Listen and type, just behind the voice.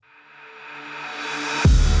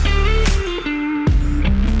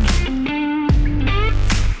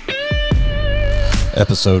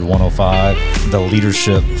episode 105, The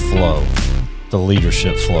Leadership Flow. The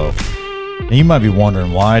Leadership Flow. Now you might be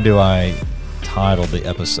wondering, why do I title the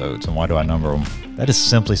episodes and why do I number them? That is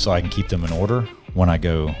simply so I can keep them in order when I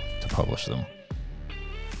go to publish them.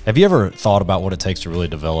 Have you ever thought about what it takes to really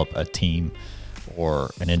develop a team or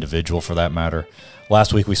an individual for that matter?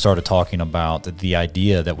 Last week we started talking about the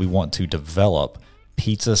idea that we want to develop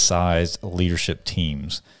pizza-sized leadership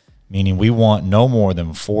teams, meaning we want no more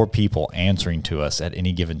than 4 people answering to us at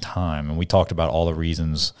any given time. And we talked about all the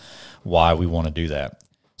reasons why we want to do that.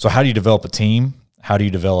 So how do you develop a team? How do you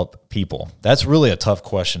develop people? That's really a tough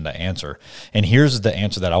question to answer. And here's the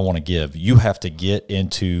answer that I want to give. You have to get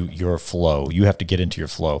into your flow. You have to get into your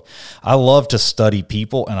flow. I love to study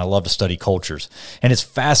people and I love to study cultures. And it's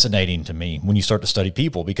fascinating to me when you start to study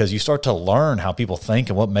people because you start to learn how people think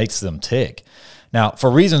and what makes them tick. Now,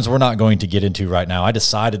 for reasons we're not going to get into right now, I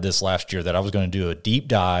decided this last year that I was going to do a deep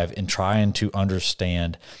dive in trying to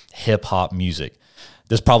understand hip-hop music.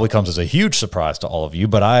 This probably comes as a huge surprise to all of you,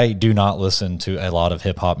 but I do not listen to a lot of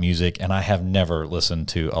hip-hop music, and I have never listened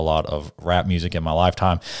to a lot of rap music in my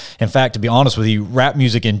lifetime. In fact, to be honest with you, rap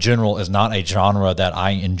music in general is not a genre that I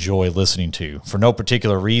enjoy listening to for no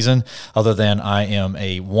particular reason other than I am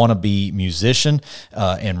a wannabe musician,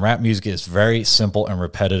 and rap music is very simple and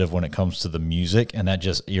repetitive when it comes to the music, and that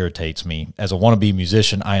just irritates me. As a wannabe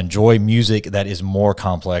musician, I enjoy music that is more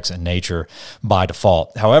complex in nature by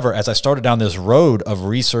default. However, as I started down this road of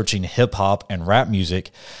researching hip hop and rap music,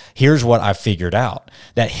 here's what I figured out.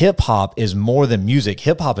 That hip hop is more than music.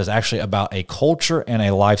 Hip hop is actually about a culture and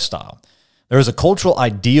a lifestyle. There is a cultural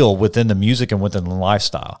ideal within the music and within the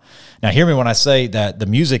lifestyle. Now, hear me when I say that the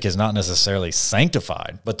music is not necessarily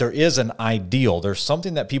sanctified, but there is an ideal. There's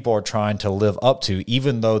something that people are trying to live up to,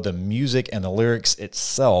 even though the music and the lyrics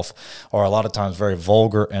itself are a lot of times very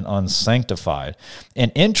vulgar and unsanctified.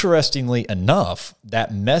 And interestingly enough,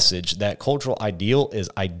 that message, that cultural ideal is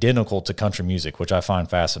identical to country music, which I find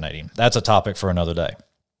fascinating. That's a topic for another day.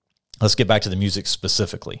 Let's get back to the music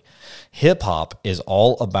specifically. Hip-hop is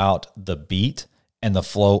all about the beat and the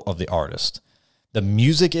flow of the artist. The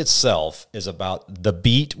music itself is about the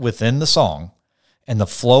beat within the song and the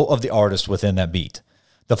flow of the artist within that beat.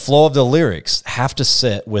 The flow of the lyrics have to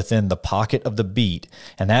sit within the pocket of the beat,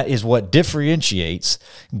 and that is what differentiates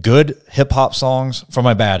good hip-hop songs from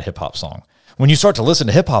a bad hip-hop song. When you start to listen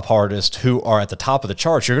to hip-hop artists who are at the top of the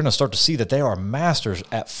charts, you're going to start to see that they are masters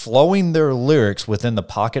at flowing their lyrics within the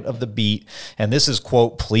pocket of the beat, and this is,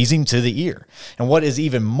 quote, pleasing to the ear. And what is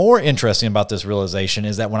even more interesting about this realization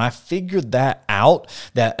is that when I figured that out,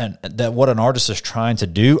 that what an artist is trying to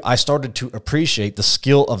do, I started to appreciate the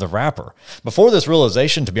skill of the rapper. Before this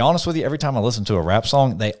realization, to be honest with you, every time I listened to a rap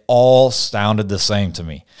song, they all sounded the same to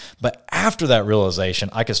me. But after that realization,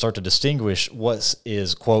 I could start to distinguish what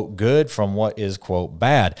is, quote, good from what is, quote,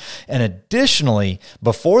 bad. And additionally,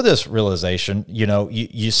 before this realization,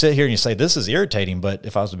 you sit here and you say, this is irritating, but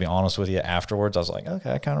if I was to be honest with you afterwards, I was like,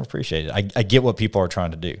 okay, I kind of appreciate it. I get what people are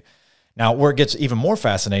trying to do. Now, where it gets even more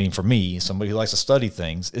fascinating for me, somebody who likes to study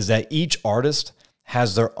things, is that each artist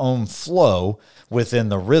has their own flow within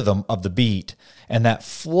the rhythm of the beat. And that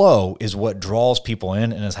flow is what draws people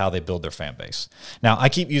in and is how they build their fan base. Now, I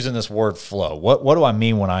keep using this word flow. What do I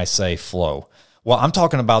mean when I say flow? Well, I'm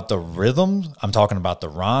talking about the rhythms, I'm talking about the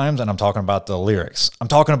rhymes, and I'm talking about the lyrics. I'm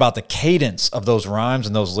talking about the cadence of those rhymes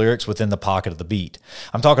and those lyrics within the pocket of the beat.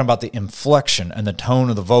 I'm talking about the inflection and the tone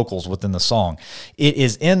of the vocals within the song. It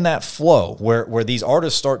is in that flow where these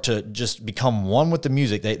artists start to just become one with the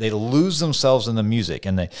music. They lose themselves in the music,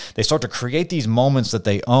 and they start to create these moments that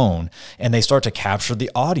they own, and they start to capture the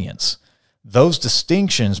audience. Those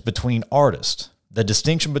distinctions between artists, the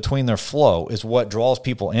distinction between their flow is what draws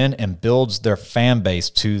people in and builds their fan base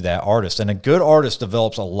to that artist. And a good artist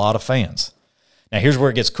develops a lot of fans. Now, here's where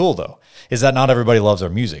it gets cool, though, is that not everybody loves their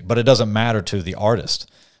music, but it doesn't matter to the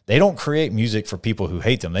artist. They don't create music for people who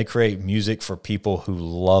hate them. They create music for people who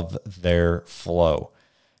love their flow.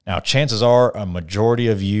 Now, chances are a majority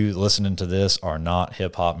of you listening to this are not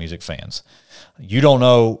hip-hop music fans. You don't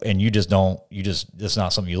know, and it's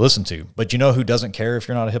not something you listen to. But you know who doesn't care if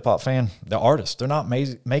you're not a hip-hop fan? The artist. They're not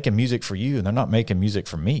making music for you, and they're not making music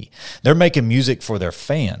for me. They're making music for their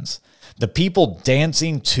fans. The people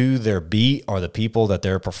dancing to their beat are the people that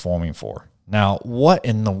they're performing for. Now, what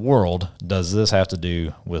in the world does this have to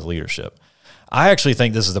do with leadership? I actually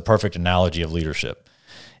think this is the perfect analogy of leadership.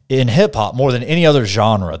 In hip-hop, more than any other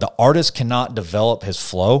genre, the artist cannot develop his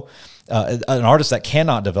flow An artist that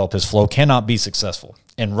cannot develop his flow cannot be successful.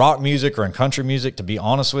 In rock music or in country music, to be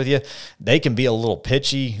honest with you, they can be a little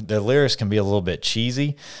pitchy. The lyrics can be a little bit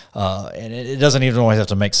cheesy, and it doesn't even always have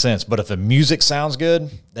to make sense. But if the music sounds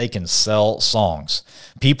good, they can sell songs.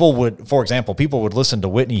 For example, people would listen to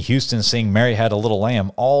Whitney Houston sing "Mary Had a Little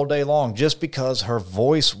Lamb" all day long just because her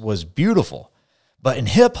voice was beautiful. But in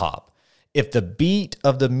hip hop, if the beat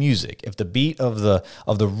of the music, if the beat of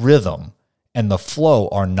the rhythm and the flow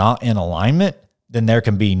are not in alignment, then there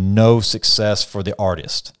can be no success for the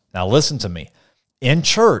artist. Now listen to me. In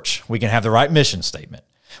church, we can have the right mission statement.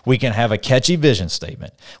 We can have a catchy vision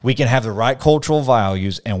statement. We can have the right cultural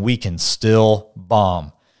values, and we can still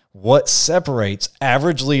bomb. What separates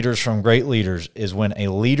average leaders from great leaders is when a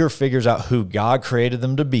leader figures out who God created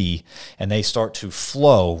them to be, and they start to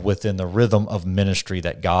flow within the rhythm of ministry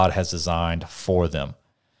that God has designed for them.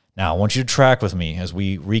 Now, I want you to track with me as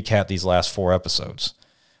we recap these last 4 episodes.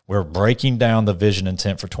 We're breaking down the vision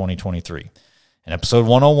intent for 2023. In episode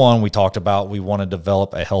 101, we talked about we want to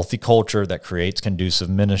develop a healthy culture that creates conducive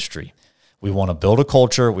ministry. We want to build a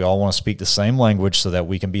culture. We all want to speak the same language so that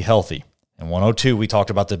we can be healthy. In 102, we talked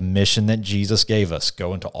about the mission that Jesus gave us,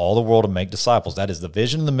 go into all the world and make disciples. That is the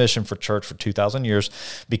vision and the mission for church for 2,000 years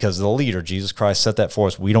because the leader, Jesus Christ, set that for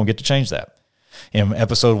us. We don't get to change that. In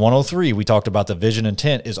episode 103, we talked about the vision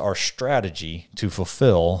intent is our strategy to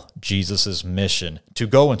fulfill Jesus' mission to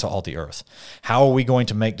go into all the earth. How are we going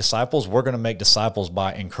to make disciples? We're going to make disciples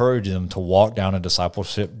by encouraging them to walk down a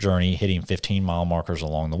discipleship journey, hitting 15-mile markers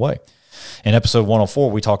along the way. In episode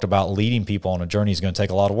 104, we talked about leading people on a journey is going to take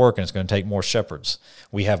a lot of work, and it's going to take more shepherds.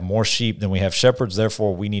 We have more sheep than we have shepherds.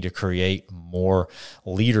 Therefore, we need to create more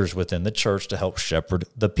leaders within the church to help shepherd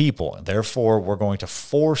the people. Therefore, we're going to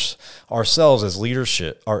force ourselves as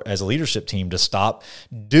a leadership team to stop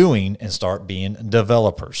doing and start being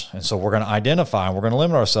developers. And so we're going to identify and we're going to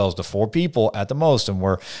limit ourselves to 4 people at the most, and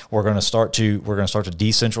we're going to start to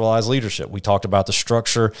decentralize leadership. We talked about the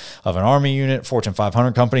structure of an army unit, Fortune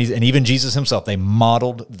 500 companies, and even Jesus himself. They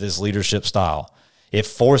modeled this leadership style. It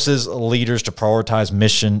forces leaders to prioritize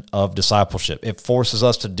mission of discipleship. It forces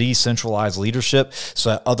us to decentralize leadership so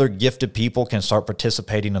that other gifted people can start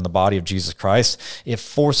participating in the body of Jesus Christ. It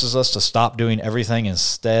forces us to stop doing everything,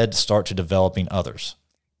 instead start to developing others.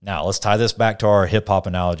 Now, let's tie this back to our hip-hop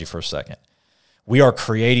analogy for a second. We are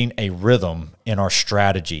creating a rhythm in our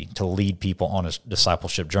strategy to lead people on a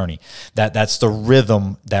discipleship journey. That's the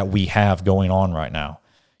rhythm that we have going on right now.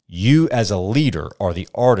 You as a leader are the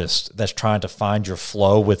artist that's trying to find your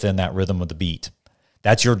flow within that rhythm of the beat.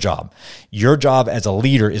 That's your job. Your job as a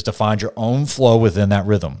leader is to find your own flow within that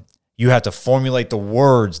rhythm. You have to formulate the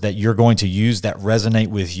words that you're going to use that resonate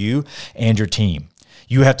with you and your team.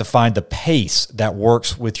 You have to find the pace that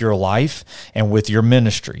works with your life and with your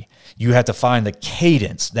ministry. You have to find the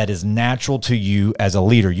cadence that is natural to you as a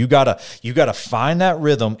leader. You gotta find that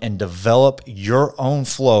rhythm and develop your own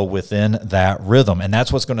flow within that rhythm. And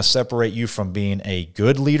that's what's going to separate you from being a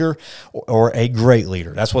good leader or a great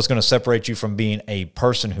leader. That's what's going to separate you from being a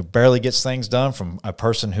person who barely gets things done from a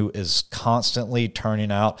person who is constantly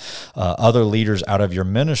turning out other leaders out of your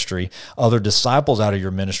ministry, other disciples out of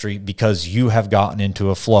your ministry, because you have gotten into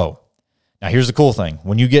a flow. Now, here's the cool thing.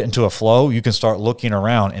 When you get into a flow, you can start looking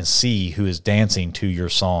around and see who is dancing to your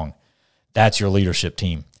song. That's your leadership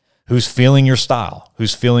team. Who's feeling your style?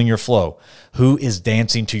 Who's feeling your flow? Who is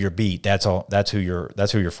dancing to your beat? That's who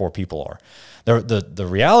your 4 people are. The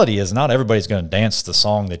reality is not everybody's going to dance the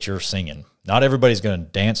song that you're singing. Not everybody's going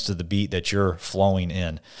to dance to the beat that you're flowing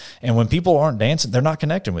in. And when people aren't dancing, they're not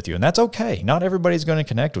connecting with you. And that's okay. Not everybody's going to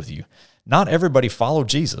connect with you. Not everybody followed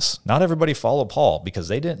Jesus. Not everybody followed Paul because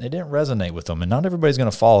it didn't resonate with them. And not everybody's going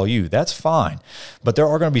to follow you. That's fine. But there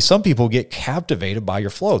are going to be some people who get captivated by your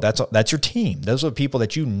flow. That's your team. Those are people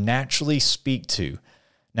that you naturally speak to.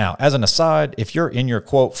 Now, as an aside, if you're in your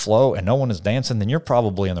quote flow and no one is dancing, then you're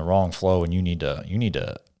probably in the wrong flow, and you need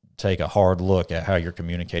to take a hard look at how you're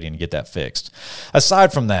communicating and get that fixed.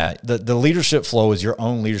 Aside from that, the leadership flow is your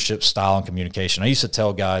own leadership style and communication. I used to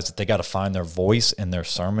tell guys that they got to find their voice in their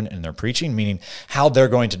sermon and their preaching, meaning how they're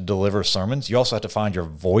going to deliver sermons. You also have to find your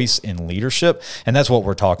voice in leadership, and that's what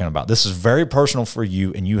we're talking about. This is very personal for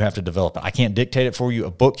you, and you have to develop it. I can't dictate it for you.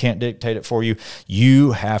 A book can't dictate it for you.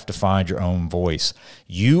 You have to find your own voice.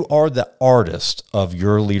 You are the artist of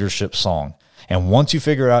your leadership song. And once you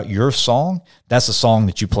figure out your song, that's the song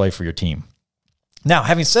that you play for your team. Now,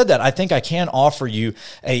 having said that, I think I can offer you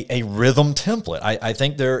a rhythm template. I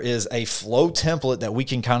think there is a flow template that we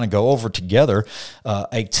can kind of go over together,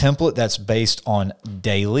 a template that's based on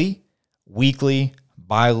daily, weekly,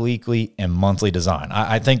 bi-weekly, and monthly design.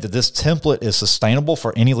 I think that this template is sustainable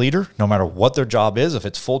for any leader, no matter what their job is. If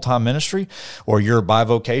it's full-time ministry or you're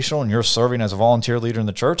bivocational and you're serving as a volunteer leader in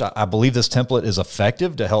the church, I believe this template is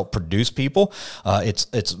effective to help produce people.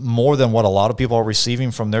 It's more than what a lot of people are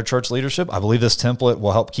receiving from their church leadership. I believe this template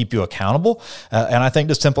will help keep you accountable, and I think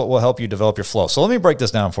this template will help you develop your flow. So let me break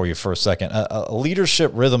this down for you for a second. A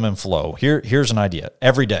leadership rhythm and flow. Here's an idea.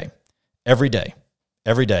 Every day.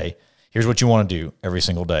 Here's what you want to do every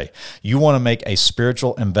single day. You want to make a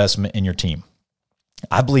spiritual investment in your team.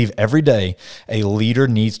 I believe every day a leader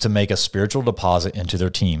needs to make a spiritual deposit into their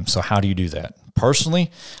team. So how do you do that?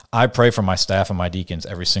 Personally, I pray for my staff and my deacons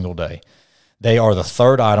every single day. They are the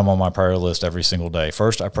third item on my prayer list every single day.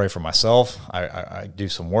 First, I pray for myself. I do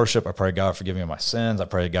some worship. I pray, God, forgive me my sins. I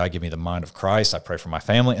pray, God, give me the mind of Christ. I pray for my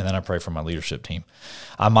family, and then I pray for my leadership team.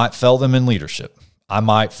 I might fail them in leadership. I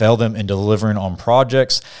might fail them in delivering on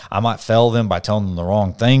projects. I might fail them by telling them the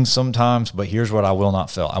wrong things sometimes, but here's what I will not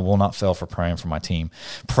fail. I will not fail for praying for my team.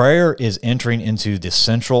 Prayer is entering into the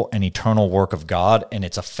central and eternal work of God, and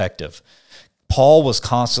it's effective. Paul was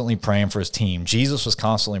constantly praying for his team. Jesus was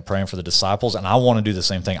constantly praying for the disciples, and I want to do the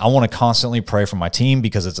same thing. I want to constantly pray for my team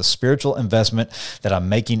because it's a spiritual investment that I'm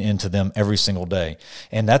making into them every single day.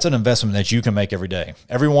 And that's an investment that you can make every day.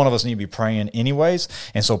 Every one of us need to be praying anyways,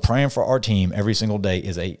 and so praying for our team every single day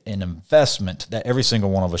is an investment that every single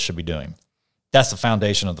one of us should be doing. That's the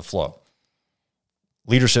foundation of the flow.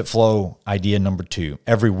 Leadership flow idea number 2,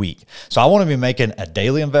 every week. So I want to be making a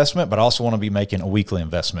daily investment, but I also want to be making a weekly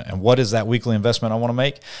investment. And what is that weekly investment I want to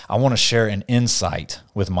make? I want to share an insight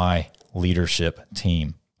with my leadership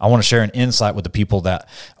team. I want to share an insight with the people that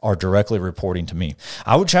are directly reporting to me.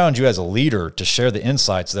 I would challenge you as a leader to share the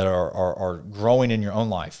insights that are growing in your own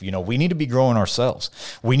life. You know, we need to be growing ourselves.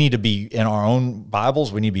 We need to be in our own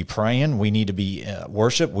Bibles. We need to be praying. We need to be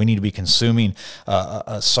worship. We need to be consuming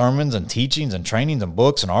sermons and teachings and trainings and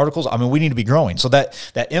books and articles. I mean, we need to be growing. So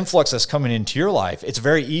that influx that's coming into your life, it's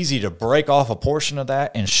very easy to break off a portion of that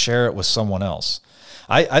and share it with someone else.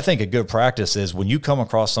 I think a good practice is when you come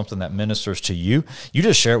across something that ministers to you, you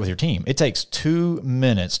just share it with your team. It takes 2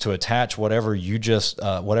 minutes to attach whatever just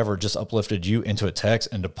uplifted you into a text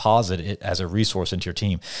and deposit it as a resource into your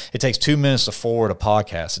team. It takes 2 minutes to forward a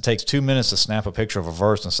podcast. It takes 2 minutes to snap a picture of a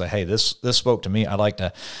verse and say, hey, this spoke to me. I'd like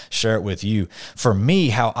to share it with you. For me,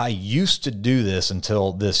 how I used to do this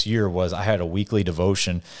until this year was I had a weekly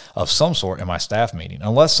devotion of some sort in my staff meeting.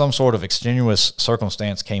 Unless some sort of extenuous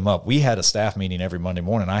circumstance came up, we had a staff meeting every Monday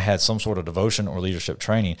morning. I had some sort of devotion or leadership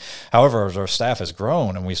training. However, as our staff has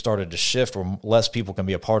grown and we started to shift where less people can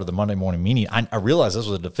be a part of the Monday morning meeting, I realized this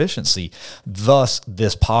was a deficiency. Thus,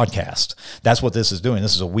 this podcast. That's what this is doing.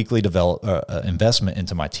 This is a weekly investment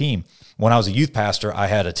into my team. When I was a youth pastor, I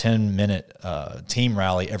had a 10-minute team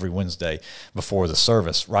rally every Wednesday before the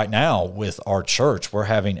service. Right now, with our church, we're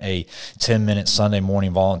having a 10-minute Sunday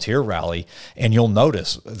morning volunteer rally, and you'll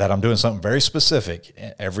notice that I'm doing something very specific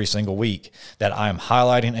every single week, that I am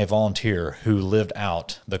highlighting a volunteer who lived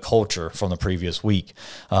out the culture from the previous week.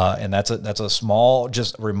 And that's a small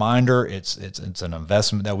just reminder. It's an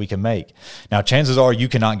investment that we can make. Now, chances are you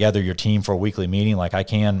cannot gather your team for a weekly meeting like I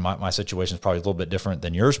can. My situation is probably a little bit different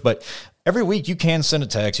than yours, but every week you can send a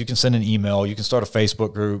text, you can send an email, you can start a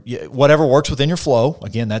Facebook group, whatever works within your flow.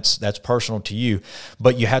 Again, that's personal to you,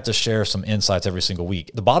 but you have to share some insights every single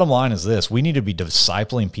week. The bottom line is this: we need to be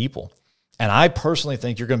discipling people. And I personally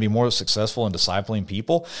think you're going to be more successful in discipling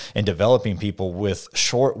people and developing people with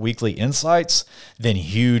short weekly insights than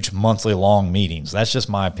huge monthly long meetings. That's just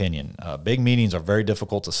my opinion. Big meetings are very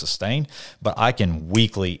difficult to sustain, but I can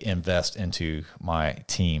weekly invest into my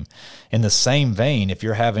team. In the same vein, if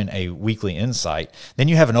you're having a weekly insight, then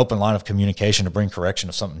you have an open line of communication to bring correction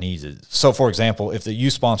if something needed. So, for example, if the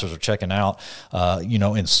youth sponsors are checking out,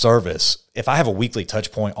 in service, if I have a weekly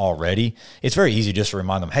touch point already, it's very easy just to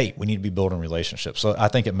remind them, hey, we need to be building relationships. So I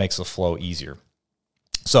think it makes the flow easier.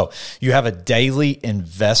 So you have a daily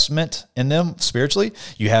investment in them spiritually.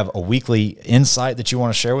 You have a weekly insight that you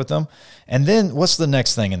want to share with them. And then what's the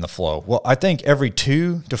next thing in the flow? Well, I think every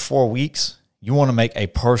 2 to 4 weeks, you want to make a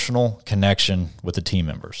personal connection with the team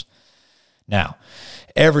members. Now,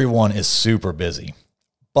 everyone is super busy.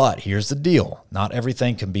 But here's the deal. Not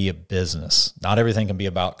everything can be a business. Not everything can be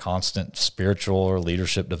about constant spiritual or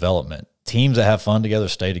leadership development. teams that have fun together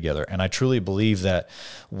stay together. And I truly believe that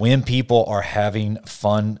when people are having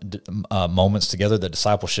fun moments together, that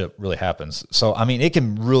discipleship really happens. So, I mean, it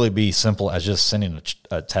can really be simple as just sending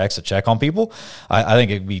a text, a check on people. I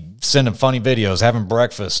think it'd be sending funny videos, having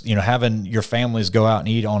breakfast, having your families go out and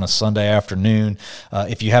eat on a Sunday afternoon.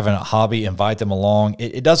 If you have a hobby, invite them along.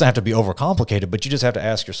 It doesn't have to be overcomplicated, but you just have to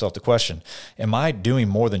ask yourself the question, am I doing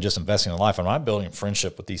more than just investing in life? Am I building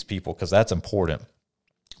friendship with these people? Because that's important.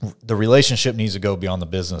 The relationship needs to go beyond the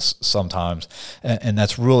business sometimes, and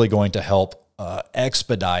that's really going to help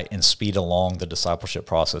expedite and speed along the discipleship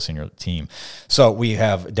process in your team. So we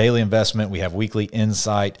have daily investment, we have weekly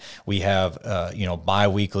insight, we have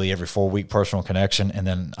bi-weekly, every 4-week personal connection, and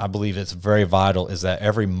then I believe it's very vital is that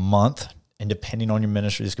every month, and depending on your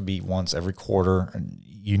ministry, this could be once every quarter, and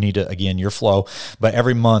you need to, again, your flow, but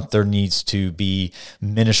every month there needs to be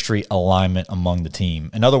ministry alignment among the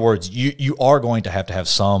team. In other words, you are going to have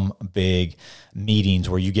some big meetings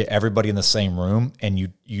where you get everybody in the same room and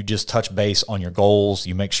you just touch base on your goals.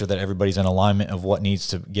 You make sure that everybody's in alignment of what needs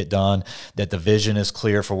to get done, that the vision is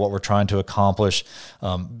clear for what we're trying to accomplish.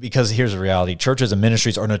 Because here's the reality. Churches and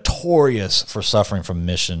ministries are notorious for suffering from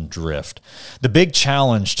mission drift. The big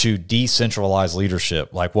challenge to decentralized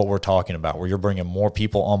leadership, like what we're talking about, where you're bringing more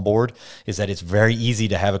people on board, is that it's very easy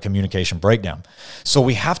to have a communication breakdown. So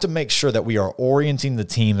we have to make sure that we are orienting the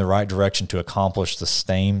team the right direction to accomplish the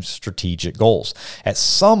same strategic goals. At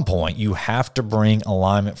some point, you have to bring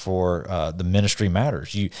alignment for the ministry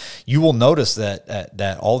matters. You will notice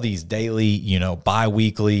that all these daily,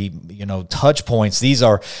 bi-weekly, touch points, these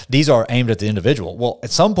are aimed at the individual. Well,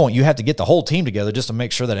 at some point, you have to get the whole team together just to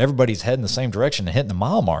make sure that everybody's heading the same direction and hitting the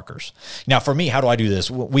mile markers. Now, for me, how do I do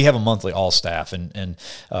this? We have a monthly all staff, and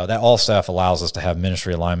that all staff allows us to have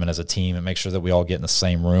ministry alignment as a team and make sure that we all get in the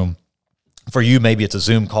same room. For you, maybe it's a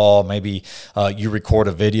Zoom call. Maybe you record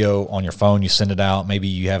a video on your phone, you send it out. Maybe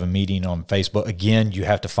you have a meeting on Facebook. Again, you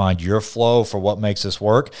have to find your flow for what makes this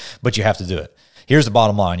work, but you have to do it. Here's the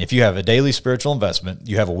bottom line. If you have a daily spiritual investment,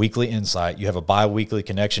 you have a weekly insight, you have a bi-weekly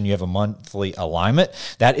connection, you have a monthly alignment,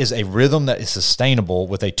 that is a rhythm that is sustainable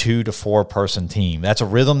with a 2 to 4 person team. That's a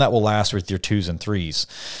rhythm that will last with your 2s and 3s.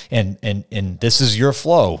 And this is your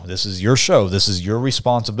flow. This is your show. This is your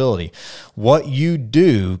responsibility. What you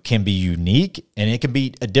do can be unique, and it can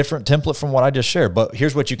be a different template from what I just shared. But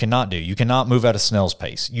here's what you cannot do. You cannot move at a snail's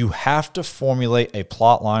pace. You have to formulate a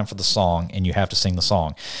plot line for the song, and you have to sing the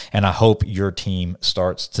song. And I hope your team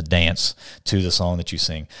starts to dance to the song that you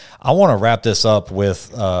sing. I want to wrap this up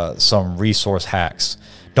with some resource hacks.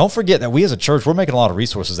 Don't forget that we as a church, we're making a lot of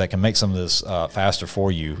resources that can make some of this faster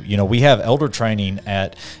for you. We have elder training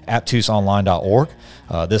at aptusonline.org.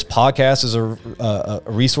 This podcast is a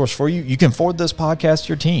resource for you. You can forward this podcast to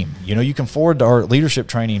your team. You can forward our leadership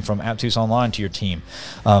training from Aptus Online to your team.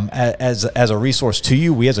 As a resource to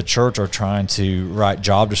you, we as a church are trying to write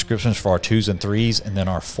job descriptions for our 2s and 3s and then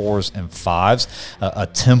our 4s and 5s, a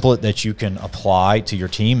template that you can apply to your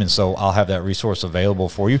team. And so I'll have that resource available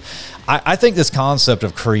for you. I think this concept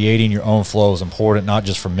of creating your own flow is important, not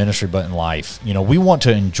just for ministry, but in life. We want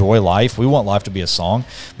to enjoy life. We want life to be a song,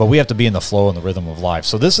 but we have to be in the flow and the rhythm of life.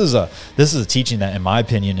 So this is a teaching that, in my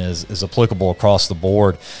opinion, is applicable across the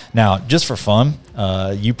board. Now, just for fun,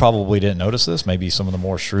 you probably didn't notice this. Maybe some of the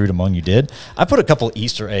more shrewd among you did. I put a couple of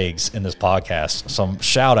Easter eggs in this podcast, some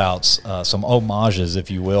shout outs, some homages,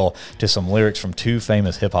 if you will, to some lyrics from 2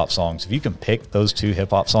 famous hip hop songs. If you can pick those 2 hip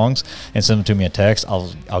hop songs and send them to me a text,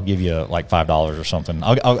 I'll give you like $5 or something.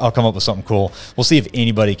 I'll come up with something cool. We'll see if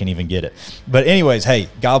anybody can even get it. But anyways, hey,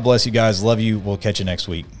 God bless you guys. Love you. We'll catch you next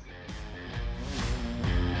week.